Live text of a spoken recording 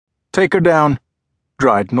"Take her down,"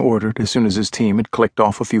 Dryden ordered as soon as his team had clicked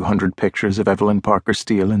off a few hundred pictures of Evelyn Parker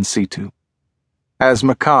Steele in situ. As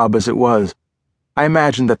macabre as it was, I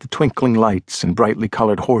imagined that the twinkling lights and brightly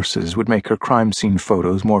colored horses would make her crime scene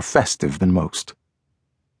photos more festive than most.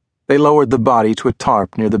 They lowered the body to a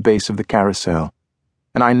tarp near the base of the carousel,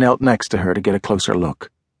 and I knelt next to her to get a closer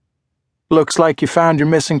look. "Looks like you found your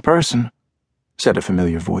missing person," said a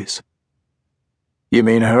familiar voice. "You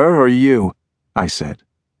mean her or you?" I said,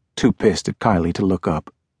 too pissed at Kylie to look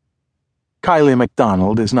up. Kylie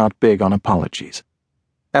MacDonald is not big on apologies.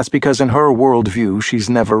 That's because in her worldview she's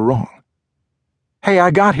never wrong. "Hey,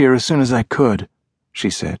 I got here as soon as I could," she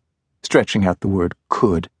said, stretching out the word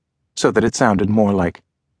could so that it sounded more like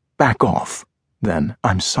back off than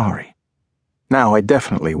I'm sorry. Now I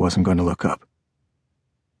definitely wasn't going to look up.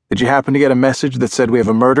 "Did you happen to get a message that said we have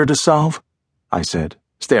a murder to solve?" I said,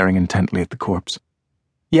 staring intently at the corpse.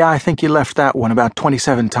 "Yeah, I think you left that one about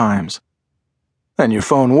 27 times. "Then your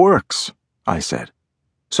phone works," I said.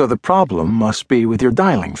 "So the problem must be with your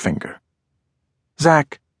dialing finger."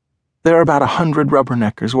 "Zach, there are about 100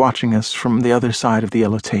 rubberneckers watching us from the other side of the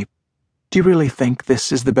yellow tape. Do you really think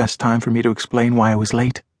this is the best time for me to explain why I was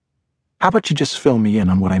late? How about you just fill me in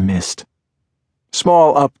on what I missed?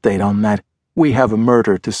 Small update on that we have a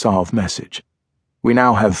murder to solve message. We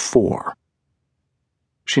now have 4.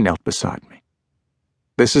 She knelt beside me.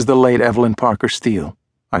 "This is the late Evelyn Parker Steele,"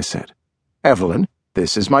 I said. "Evelyn,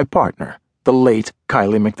 this is my partner, the late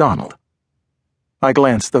Kylie MacDonald." I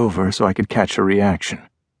glanced over so I could catch her reaction.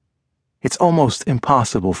 It's almost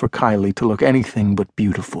impossible for Kylie to look anything but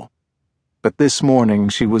beautiful. But this morning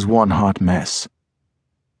she was one hot mess.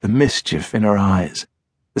 The mischief in her eyes,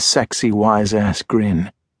 the sexy wise-ass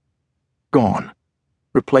grin, gone,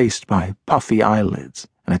 replaced by puffy eyelids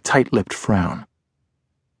and a tight-lipped frown.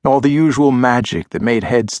 All the usual magic that made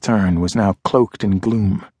heads turn was now cloaked in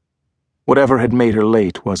gloom. Whatever had made her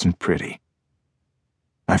late wasn't pretty.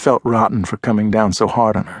 I felt rotten for coming down so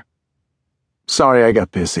hard on her. "Sorry I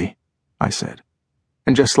got pissy," I said.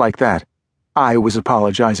 And just like that, I was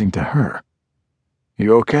apologizing to her.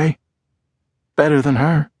 "You okay?" "Better than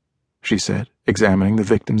her," she said, examining the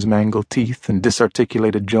victim's mangled teeth and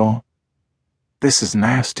disarticulated jaw. "This is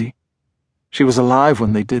nasty. She was alive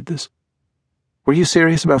when they did this. Were you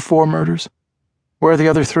serious about 4 murders? Where are the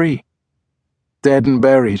other 3? "Dead and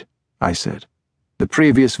buried," I said. "The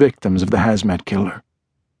previous victims of the hazmat killer."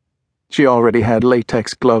 She already had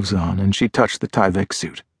latex gloves on, and she touched the Tyvek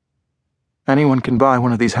suit. "Anyone can buy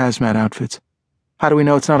one of these hazmat outfits. How do we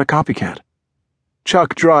know it's not a copycat?"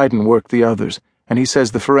 "Chuck Dryden worked the others, and he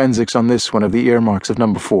says the forensics on this one have the earmarks of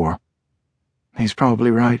number 4. "He's probably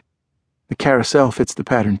right. The carousel fits the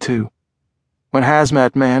pattern, too. When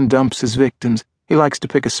Hazmat Man dumps his victims, he likes to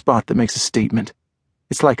pick a spot that makes a statement.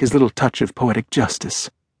 It's like his little touch of poetic justice."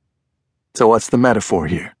 "So what's the metaphor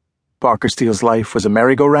here? Parker Steele's life was a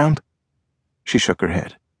merry-go-round?" She shook her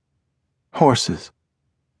head. "Horses.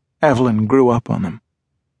 Evelyn grew up on them.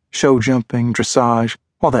 Show-jumping, dressage,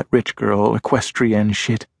 all that rich girl equestrienne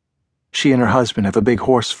shit. She and her husband have a big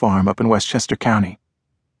horse farm up in Westchester County.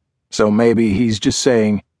 So maybe he's just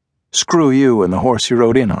saying, screw you and the horse you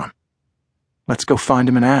rode in on. Let's go find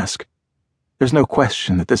him and ask. There's no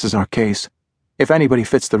question that this is our case. If anybody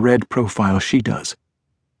fits the red profile, she does.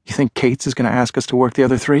 You think Cates is going to ask us to work the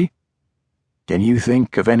other 3? Can you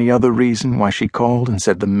think of any other reason why she called and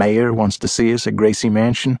said the mayor wants to see us at Gracie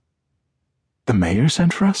Mansion?" "The mayor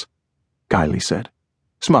sent for us?" Kylie said,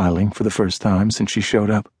 smiling for the first time since she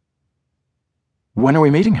showed up. "When are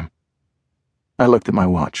we meeting him?" I looked at my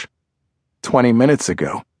watch. 20 minutes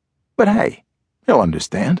ago. But hey, he'll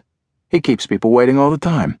understand. He keeps people waiting all the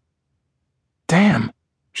time. "Damn,"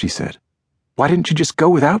 she said. "Why didn't you just go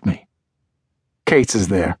without me?" "Cates is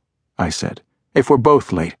there," I said. "If we're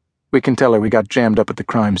both late, we can tell her we got jammed up at the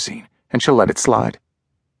crime scene, and she'll let it slide.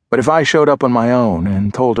 But if I showed up on my own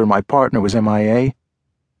and told her my partner was MIA,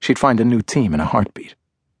 she'd find a new team in a heartbeat."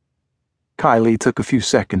 Kylie took a few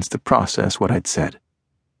seconds to process what I'd said,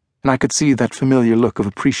 and I could see that familiar look of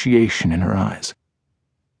appreciation in her eyes.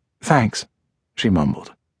 "Thanks," she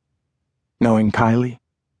mumbled. Knowing Kylie,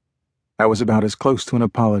 that was about as close to an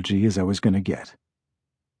apology as I was going to get.